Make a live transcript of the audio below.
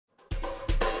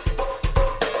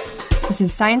This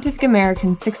is Scientific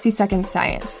American's 60-Second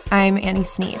Science. I'm Annie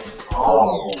Sneed.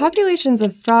 Populations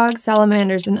of frogs,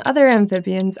 salamanders, and other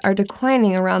amphibians are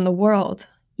declining around the world,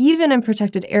 even in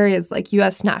protected areas like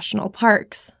U.S. national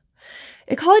parks.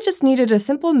 Ecologists needed a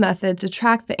simple method to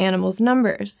track the animals'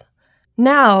 numbers.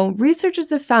 Now,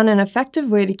 researchers have found an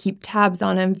effective way to keep tabs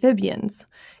on amphibians,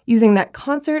 using that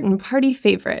concert and party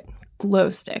favorite, glow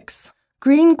sticks.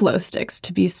 Green glow sticks,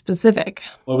 to be specific.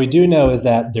 What we do know is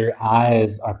that their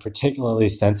eyes are particularly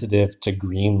sensitive to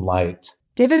green light.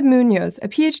 David Munoz, a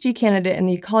PhD candidate in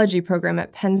the ecology program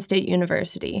at Penn State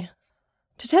University.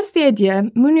 To test the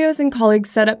idea, Munoz and colleagues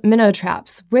set up minnow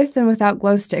traps with and without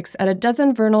glow sticks at a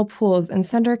dozen vernal pools in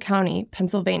Center County,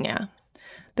 Pennsylvania.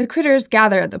 The critters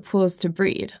gather at the pools to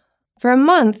breed. For a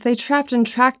month, they trapped and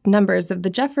tracked numbers of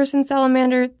the Jefferson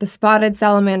salamander, the spotted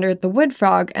salamander, the wood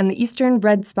frog, and the eastern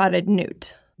red-spotted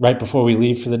newt. Right before we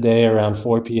leave for the day around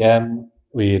 4 p.m.,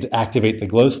 we'd activate the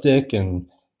glow stick and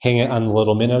hang it on the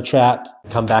little minnow trap,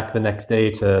 come back the next day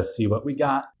to see what we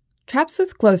got. Traps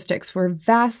with glow sticks were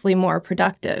vastly more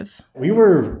productive. We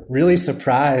were really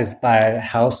surprised by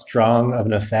how strong of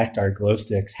an effect our glow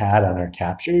sticks had on our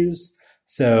captures.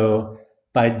 So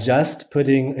by just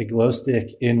putting a glow stick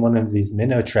in one of these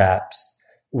minnow traps,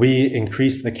 we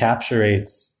increased the capture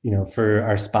rates, for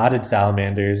our spotted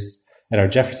salamanders and our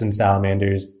Jefferson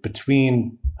salamanders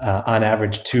between, on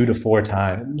average, 2 to 4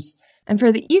 times. And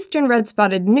for the eastern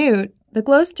red-spotted newt, the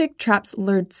glow stick traps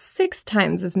lured 6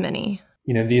 times as many.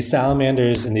 These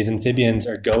salamanders and these amphibians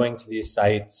are going to these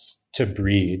sites to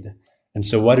breed. And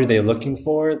so what are they looking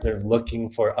for? They're looking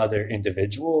for other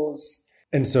individuals.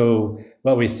 And so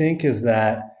what we think is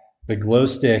that the glow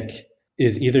stick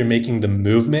is either making the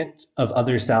movement of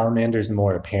other salamanders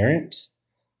more apparent,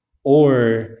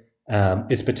 or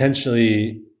it's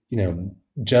potentially,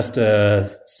 just a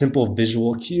simple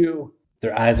visual cue.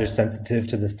 Their eyes are sensitive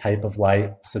to this type of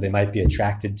light, so they might be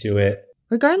attracted to it.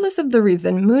 Regardless of the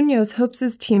reason, Munoz hopes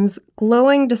his team's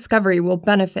glowing discovery will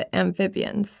benefit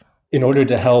amphibians. In order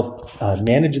to help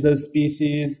manage those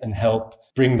species and help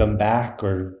bring them back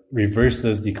or reverse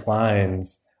those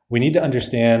declines, we need to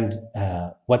understand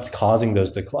what's causing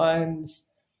those declines.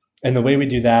 And the way we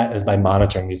do that is by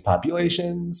monitoring these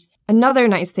populations. Another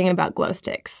nice thing about glow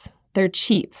sticks, they're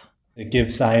cheap. It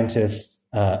gives scientists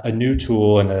a new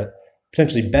tool and a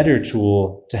potentially better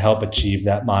tool to help achieve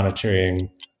that monitoring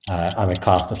on a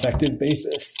cost-effective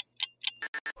basis.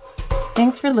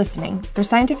 Thanks for listening. For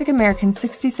Scientific American's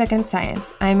 60-Second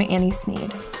Science, I'm Annie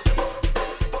Sneed.